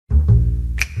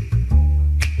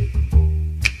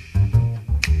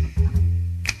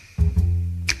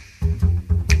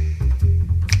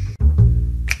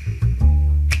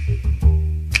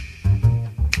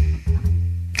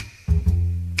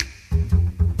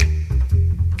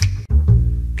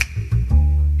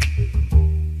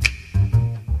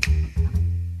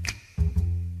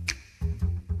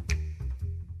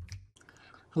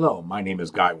Hello, my name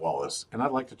is Guy Wallace, and I'd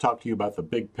like to talk to you about the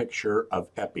big picture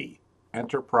of EPPI,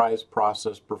 Enterprise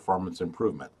Process Performance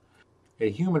Improvement, a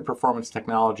human performance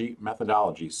technology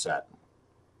methodology set.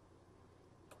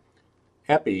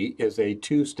 EPPI is a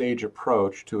two-stage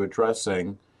approach to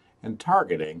addressing and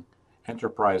targeting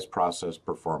enterprise process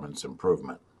performance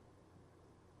improvement.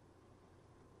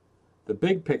 The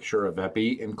big picture of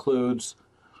EPPI includes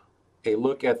a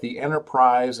look at the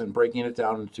enterprise and breaking it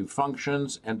down into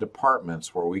functions and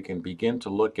departments where we can begin to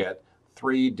look at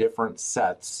three different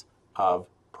sets of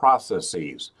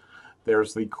processes.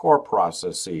 There's the core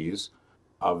processes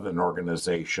of an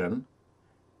organization,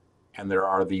 and there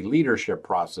are the leadership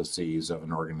processes of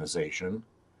an organization,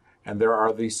 and there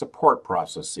are the support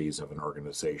processes of an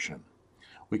organization.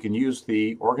 We can use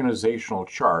the organizational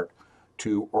chart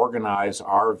to organize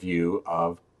our view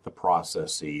of the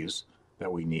processes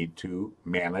that we need to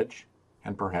manage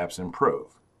and perhaps improve.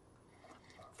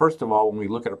 First of all, when we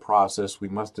look at a process, we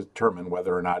must determine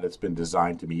whether or not it's been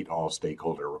designed to meet all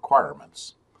stakeholder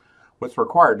requirements. What's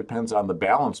required depends on the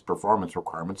balanced performance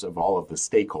requirements of all of the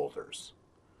stakeholders.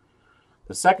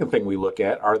 The second thing we look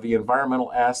at are the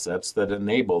environmental assets that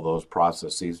enable those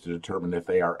processes to determine if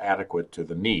they are adequate to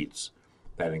the needs.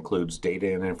 That includes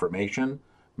data and information,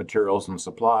 materials and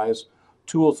supplies,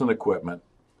 tools and equipment,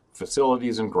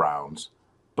 facilities and grounds,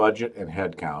 budget and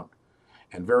headcount,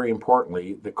 and very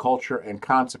importantly, the culture and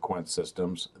consequence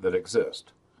systems that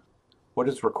exist. What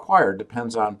is required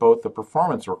depends on both the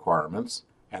performance requirements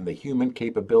and the human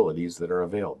capabilities that are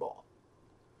available.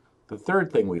 The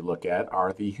third thing we look at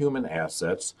are the human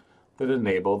assets that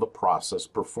enable the process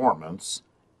performance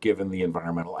given the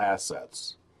environmental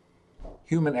assets.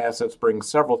 Human assets bring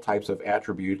several types of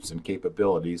attributes and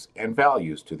capabilities and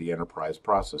values to the enterprise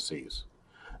processes.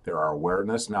 There are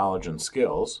awareness, knowledge, and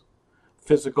skills,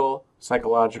 physical,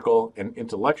 psychological, and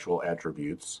intellectual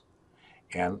attributes,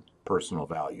 and personal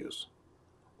values.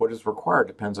 What is required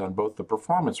depends on both the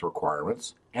performance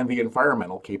requirements and the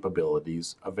environmental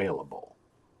capabilities available.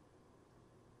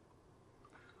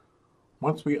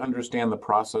 Once we understand the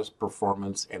process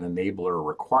performance and enabler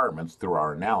requirements through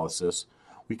our analysis,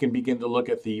 we can begin to look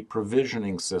at the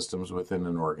provisioning systems within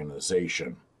an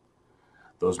organization.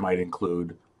 Those might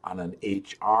include, on an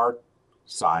HR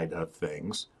side of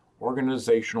things,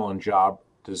 organizational and job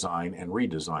design and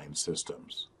redesign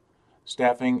systems,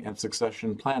 staffing and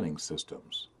succession planning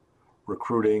systems,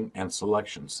 recruiting and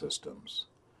selection systems,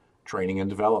 training and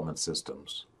development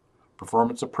systems,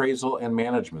 performance appraisal and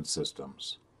management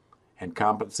systems, and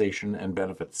compensation and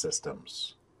benefit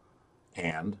systems,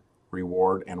 and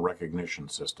reward and recognition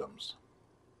systems.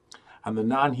 On the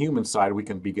non-human side, we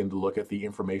can begin to look at the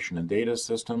information and data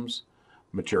systems,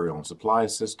 material and supply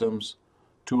systems,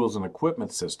 tools and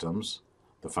equipment systems,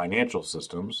 the financial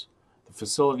systems, the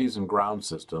facilities and ground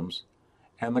systems,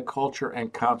 and the culture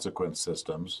and consequence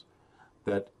systems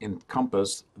that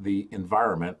encompass the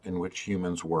environment in which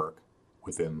humans work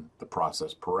within the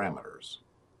process parameters.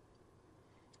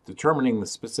 Determining the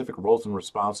specific roles and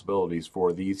responsibilities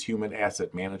for these human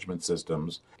asset management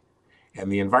systems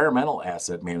and the environmental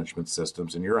asset management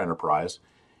systems in your enterprise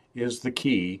is the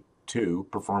key to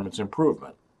performance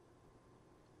improvement.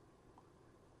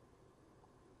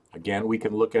 Again, we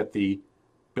can look at the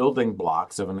building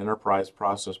blocks of an enterprise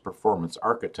process performance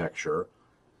architecture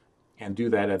and do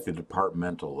that at the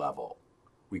departmental level.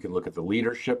 We can look at the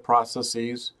leadership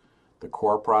processes, the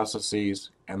core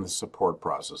processes, and the support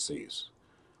processes.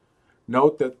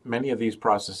 Note that many of these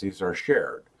processes are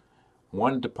shared.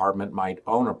 One department might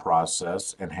own a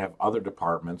process and have other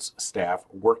departments' staff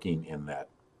working in that.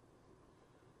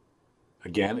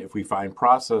 Again, if we find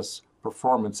process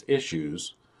performance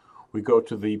issues, we go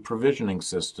to the provisioning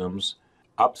systems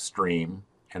upstream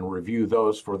and review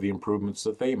those for the improvements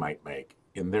that they might make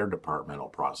in their departmental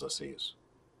processes.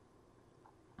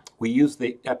 We use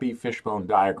the EPPI fishbone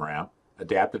diagram,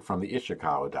 adapted from the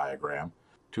Ishikawa diagram,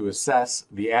 to assess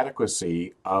the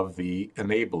adequacy of the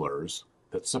enablers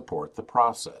that support the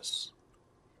process.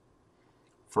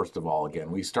 First of all,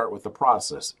 again, we start with the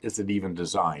process. Is it even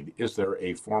designed? Is there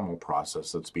a formal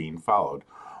process that's being followed?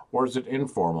 Or is it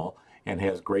informal and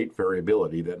has great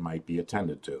variability that might be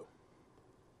attended to?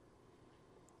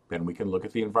 Then we can look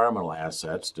at the environmental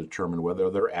assets to determine whether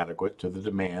they're adequate to the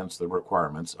demands, the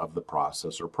requirements of the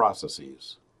process or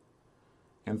processes.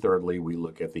 And thirdly, we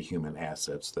look at the human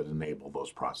assets that enable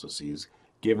those processes,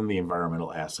 given the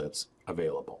environmental assets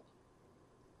available.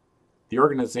 The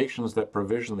organizations that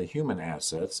provision the human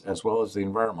assets, as well as the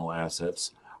environmental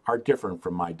assets, are different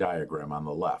from my diagram on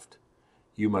the left.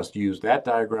 You must use that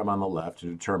diagram on the left to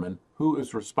determine who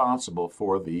is responsible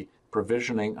for the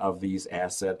provisioning of these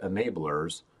asset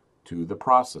enablers to the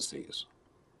processes.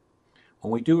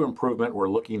 When we do improvement, we're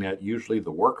looking at usually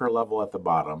the worker level at the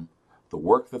bottom, the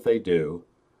work that they do,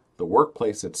 the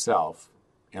workplace itself,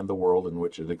 and the world in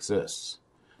which it exists.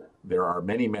 There are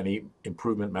many, many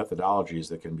improvement methodologies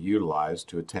that can be utilized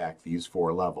to attack these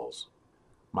four levels.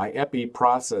 My EPPI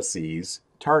processes,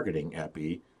 targeting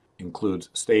EPPI, includes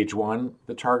stage one,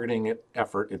 the targeting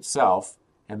effort itself,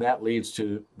 and that leads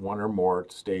to one or more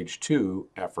stage two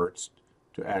efforts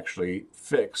to actually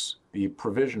fix the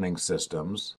provisioning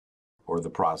systems or the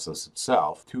process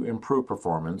itself to improve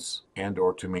performance and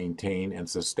or to maintain and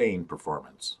sustain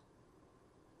performance.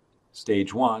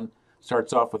 Stage one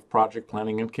starts off with project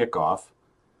planning and kickoff,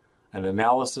 an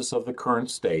analysis of the current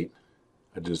state,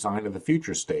 a design of the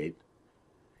future state,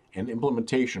 and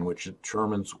implementation which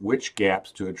determines which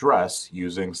gaps to address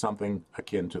using something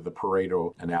akin to the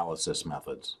Pareto analysis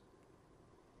methods.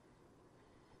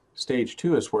 Stage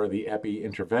two is where the EPPI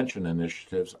intervention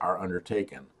initiatives are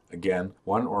undertaken. Again,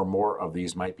 one or more of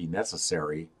these might be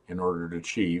necessary in order to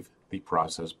achieve the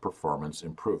process performance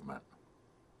improvement.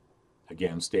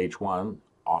 Again, stage one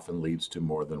often leads to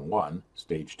more than one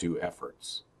stage two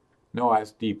efforts. No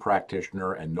ISD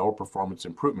practitioner and no performance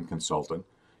improvement consultant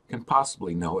can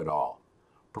possibly know it all.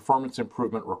 Performance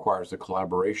improvement requires a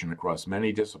collaboration across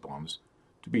many disciplines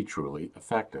to be truly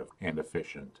effective and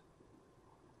efficient.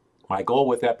 My goal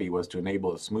with EPPI was to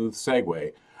enable a smooth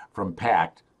segue from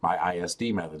PACT, my ISD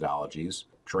methodologies,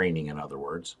 training in other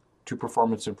words, to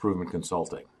performance improvement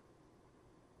consulting.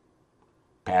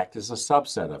 PACT is a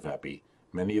subset of EPPI.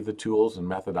 Many of the tools and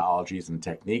methodologies and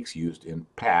techniques used in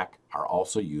PACT are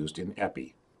also used in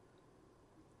EPPI.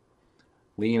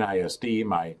 Lean ISD,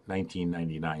 my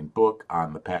 1999 book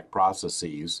on the PACT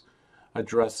processes,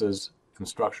 addresses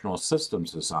instructional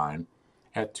systems design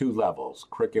at two levels,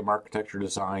 curriculum architecture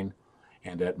design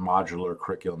and at modular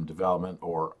curriculum development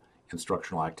or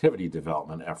instructional activity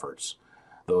development efforts.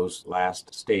 Those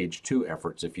last stage two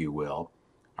efforts, if you will,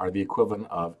 are the equivalent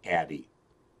of ADDIE.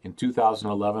 In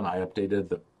 2011, I updated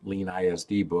the Lean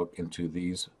ISD book into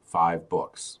these 5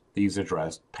 books. These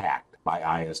addressed PACT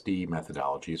by ISD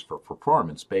methodologies for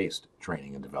performance-based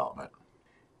training and development.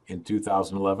 In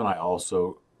 2011, I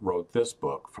also wrote this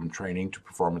book, From Training to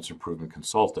Performance Improvement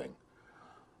Consulting,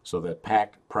 so that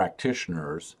PACT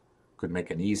practitioners could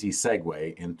make an easy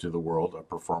segue into the world of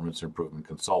performance improvement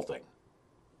consulting.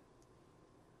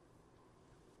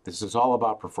 This is all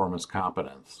about performance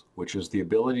competence, which is the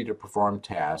ability to perform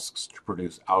tasks to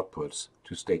produce outputs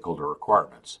to stakeholder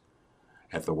requirements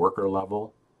at the worker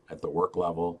level, at the work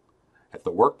level, at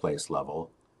the workplace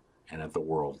level, and at the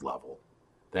world level.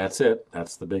 That's it.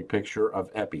 That's the big picture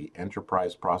of EPPI,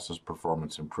 Enterprise Process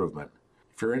Performance Improvement.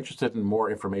 If you're interested in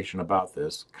more information about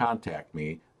this, contact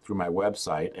me through my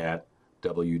website at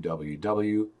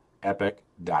www.eppic.biz.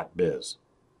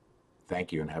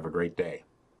 Thank you and have a great day.